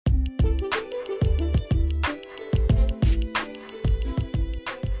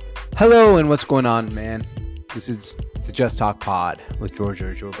Hello and what's going on, man? This is the Just Talk Pod with George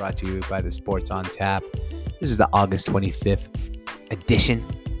Urgel, brought to you by the Sports on Tap. This is the August 25th edition.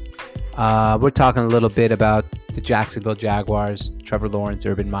 We're talking a little bit about the Jacksonville Jaguars, Trevor Lawrence,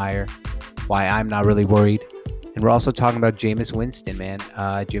 Urban Meyer, why I'm not really worried. And we're also talking about Jameis Winston, man.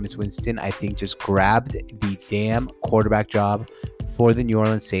 Jameis Winston, I think, just grabbed the damn quarterback job for the New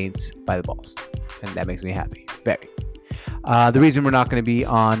Orleans Saints by the balls. And that makes me happy. Very. The reason we're not going to be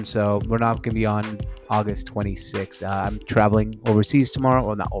on August 26th. I'm traveling overseas tomorrow.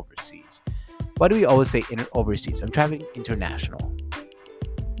 Well, not overseas. Why do we always say overseas? I'm traveling international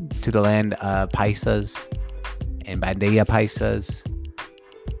to the land of paisas and bandeja paisas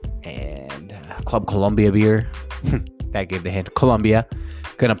and Club Colombia beer. That gave the hint. Colombia.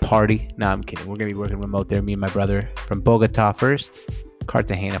 Gonna party. No, I'm kidding. We're going to be working remote there. Me and my brother from Bogota first.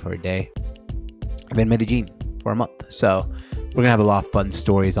 Cartagena for a day. And then Medellin for a month. So we're going to have a lot of fun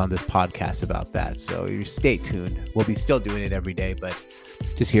stories on this podcast about that. So you stay tuned. We'll be still doing it every day, but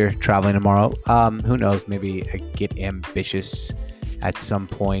just here traveling tomorrow. Who knows? Maybe I get ambitious at some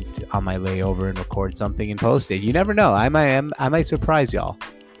point on my layover and record something and post it. You never know. I might surprise y'all.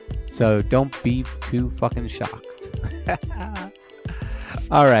 So don't be too fucking shocked.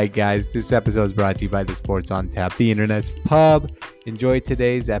 All right, guys. This episode is brought to you by the Sports on Tap, the internet's pub. Enjoy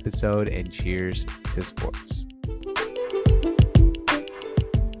today's episode and cheers to sports.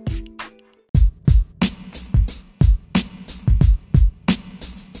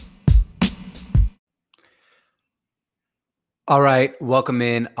 All right, welcome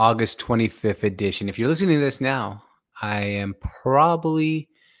in August 25th edition. If you're listening to this now, I am probably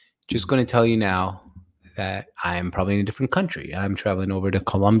just going to tell you now that I'm probably in a different country. I'm traveling over to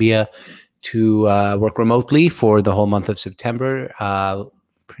Colombia to work remotely for the whole month of September.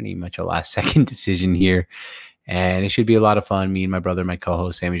 Pretty much a last second decision here. And it should be a lot of fun. Me and my brother, my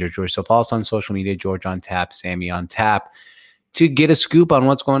co-host, Sammy George. So follow us on social media, George on Tap, Sammy on Tap, to get a scoop on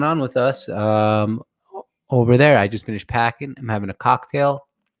what's going on with us. Over there, I just finished packing. I'm having a cocktail.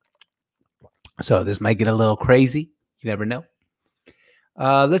 So this might get a little crazy. You never know.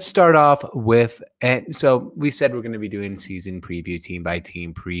 Let's start off with, and so we said we're going to be doing season preview, team by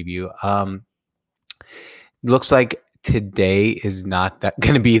team preview. Looks like today is not that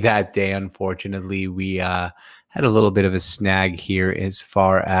going to be that day. Unfortunately, we had a little bit of a snag here as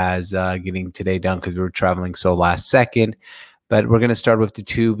far as getting today done because we were traveling so last second. But we're going to start with the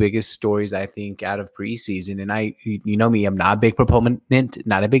two biggest stories, I think, out of preseason. And you know me, I'm not a big proponent,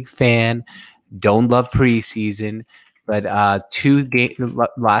 not a big fan, don't love preseason. But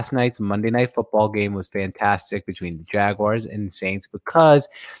last night's Monday Night Football game was fantastic between the Jaguars and Saints because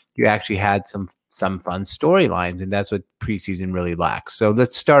you actually had some fun storylines, and that's what preseason really lacks. So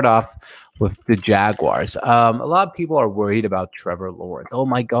let's start off with the Jaguars. A lot of people are worried about Trevor Lawrence. Oh,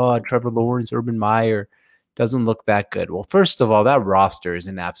 my God, Trevor Lawrence, Urban Meyer. Doesn't look that good. Well, first of all, that roster is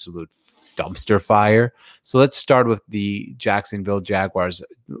an absolute dumpster fire. So let's start with the Jacksonville Jaguars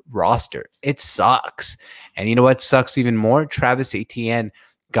roster. It sucks. And you know what sucks even more? Travis Etienne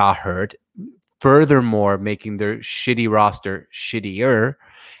got hurt, furthermore making their shitty roster shittier.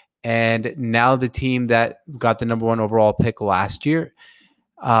 And now the team that got the number one overall pick last year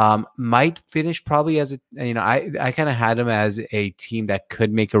might finish probably as I kind of had them as a team that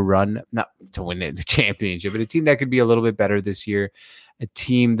could make a run, not to win the championship, but a team that could be a little bit better this year, a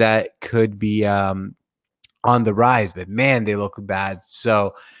team that could be on the rise, but man, they look bad.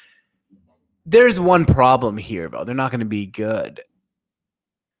 So there's one problem here, though. They're not going to be good.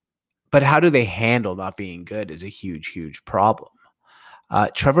 But how do they handle not being good is a huge, huge problem.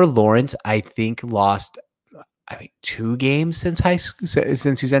 Trevor Lawrence, I think, lost 2 games since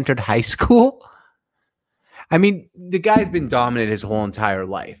he's entered high school. I mean, the guy's been dominant his whole entire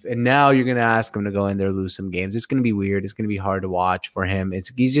life, and now you're going to ask him to go in there, lose some games. It's going to be weird. It's going to be hard to watch for him.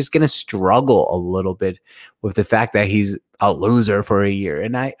 He's just going to struggle a little bit with the fact that he's a loser for a year.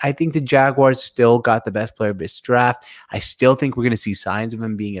 And I think the Jaguars still got the best player of this draft. I still think we're going to see signs of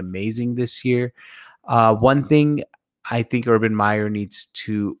him being amazing this year. One thing I think Urban Meyer needs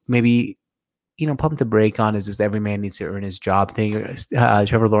to maybe pump the brake on is this every man needs to earn his job thing.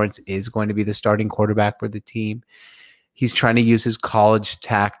 Trevor Lawrence is going to be the starting quarterback for the team. He's trying to use his college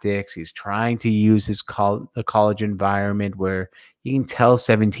tactics. He's trying to use the college environment where you can tell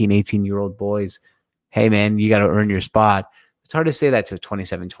 17, 18-year-old boys, hey, man, you got to earn your spot. It's hard to say that to a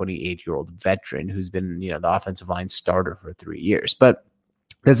 27, 28-year-old veteran who's been the offensive line starter for 3 years. But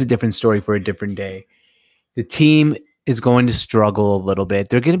that's a different story for a different day. The team is going to struggle a little bit.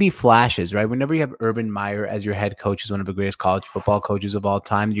 There are going to be flashes, right? Whenever you have Urban Meyer as your head coach, is one of the greatest college football coaches of all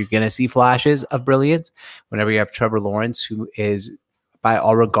time, you're going to see flashes of brilliance. Whenever you have Trevor Lawrence, who is by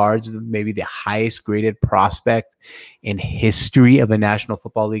all regards, maybe the highest graded prospect in history of a National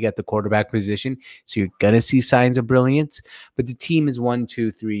Football League at the quarterback position. So you're going to see signs of brilliance, but the team is 1,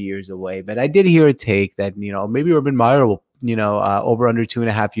 2, 3 years away. But I did hear a take that, maybe Urban Meyer will, over under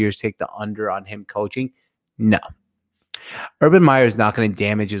 2.5 years, take the under on him coaching. No. Urban Meyer is not going to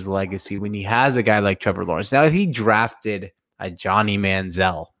damage his legacy when he has a guy like Trevor Lawrence. Now, if he drafted a Johnny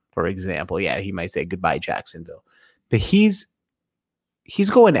Manziel, for example, yeah, he might say goodbye, Jacksonville. But he's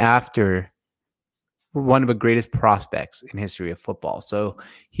going after one of the greatest prospects in history of football. So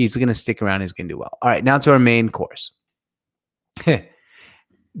he's going to stick around. He's going to do well. All right, now to our main course.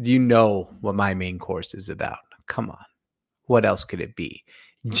 You know what my main course is about. Come on. What else could it be?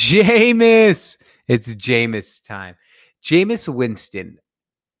 Jameis. It's Jameis time. Jameis Winston,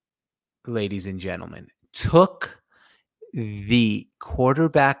 ladies and gentlemen, took the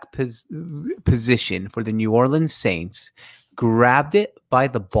quarterback position for the New Orleans Saints, grabbed it by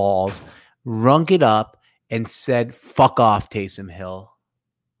the balls, wrung it up, and said, "Fuck off, Taysom Hill."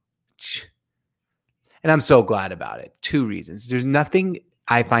 And I'm so glad about it. 2 reasons. There's nothing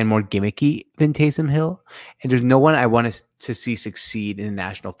I find more gimmicky than Taysom Hill, and there's no one I want to see succeed in the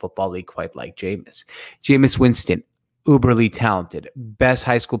National Football League quite like Jameis. Jameis Winston, uberly talented, best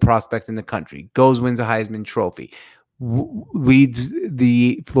high school prospect in the country, wins a Heisman Trophy, leads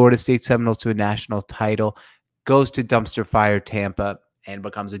the Florida State Seminoles to a national title, goes to dumpster fire Tampa, and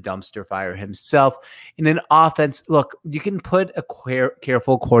becomes a dumpster fire himself. In an offense, look, you can put a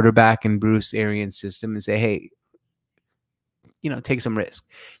careful quarterback in Bruce Arians' system and say, hey, take some risk.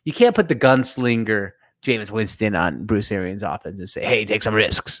 You can't put the gunslinger Jameis Winston on Bruce Arians' offense and say, hey, take some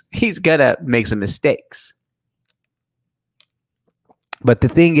risks. He's going to make some mistakes. But the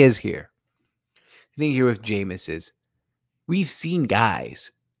thing here with Jameis is we've seen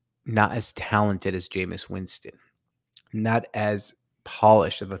guys not as talented as Jameis Winston, not as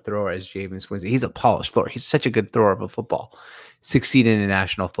polished of a thrower as Jameis Winston. He's a polished thrower. He's such a good thrower of a football, succeed in the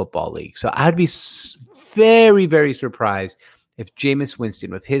National Football League. So I'd be very, very surprised if Jameis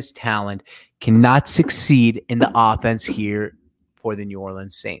Winston, with his talent, cannot succeed in the offense here for the New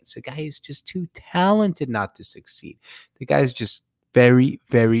Orleans Saints. The guy is just too talented not to succeed. The guy is just very,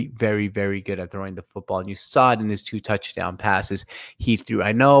 very, very, very good at throwing the football. And you saw it in his 2 touchdown passes he threw.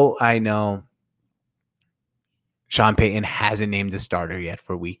 I know. Sean Payton hasn't named the starter yet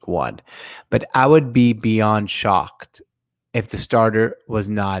for week 1, but I would be beyond shocked if the starter was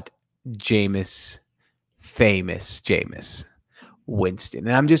not famous Jameis Winston.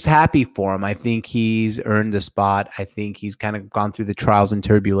 And I'm just happy for him. I think he's earned a spot. I think he's kind of gone through the trials and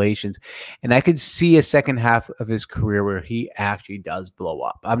tribulations. And I could see a second half of his career where he actually does blow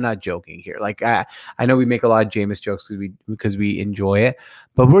up. I'm not joking here. Like, I know we make a lot of Jameis jokes because we enjoy it,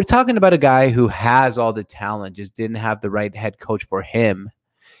 but we're talking about a guy who has all the talent, just didn't have the right head coach for him.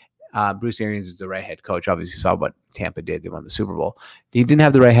 Bruce Arians is the right head coach. Obviously, saw what Tampa did. They won the Super Bowl. He didn't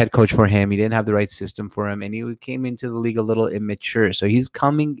have the right head coach for him. He didn't have the right system for him, and he came into the league a little immature. So he's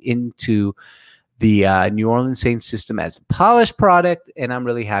coming into the New Orleans Saints system as a polished product, and I'm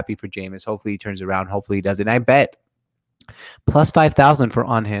really happy for Jameis. Hopefully he turns around. Hopefully he does. And I bet plus 5,000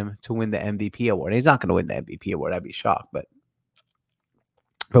 on him to win the MVP award. He's not going to win the MVP award. I'd be shocked, but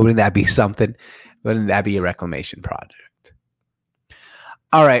wouldn't that be something? Wouldn't that be a reclamation project?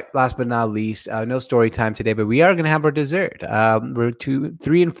 All right, last but not least, no story time today, but we are going to have our dessert. We're 2,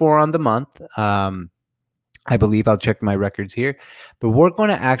 3, and 4 on the month. I believe I'll check my records here, but we're going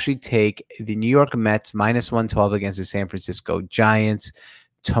to actually take the New York Mets minus 112 against the San Francisco Giants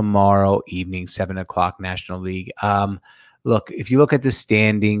tomorrow evening, 7:00 National League. Look, if you look at the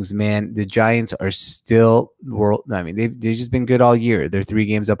standings, man, the Giants are still they've just been good all year. They're 3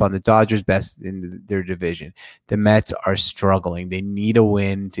 games up on the Dodgers, best in their division. The Mets are struggling. They need a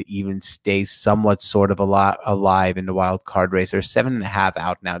win to even stay somewhat sort of alive in the wild card race. They're 7.5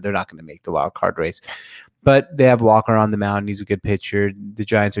 out now. They're not going to make the wild card race, but they have Walker on the mound. He's a good pitcher. The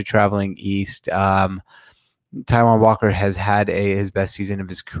Giants are traveling east. Taijuan Walker has had his best season of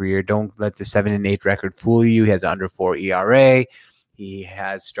his career. Don't let the 7-8 record fool you. He has an under 4 ERA. He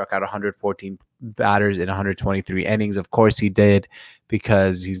has struck out 114 batters in 123 innings. Of course he did,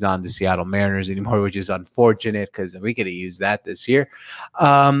 because he's not in the Seattle Mariners anymore, which is unfortunate because we could have used that this year.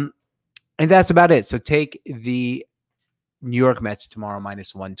 And that's about it. So take the New York Mets tomorrow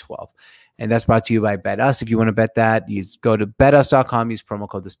minus 112. And that's brought to you by BetUs. If you want to bet that, you go to betus.com, use promo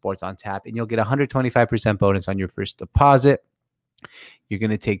code TheSportsOnTap, and you'll get 125% bonus on your first deposit. You're going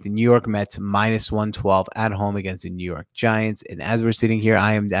to take the New York Mets minus 112 at home against the New York Giants. And as we're sitting here,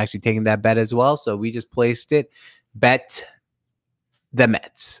 I am actually taking that bet as well. So we just placed it. Bet the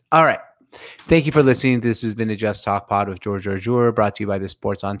Mets. All right. Thank you for listening. This has been a Just Talk Pod with George Arjura, brought to you by the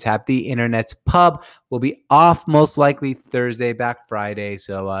Sports on Tap, the internet's pub. We'll be off most likely Thursday, back Friday.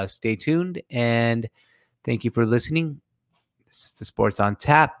 So stay tuned, and thank you for listening. This is the Sports on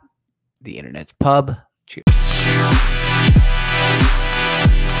Tap, the internet's pub. Cheers.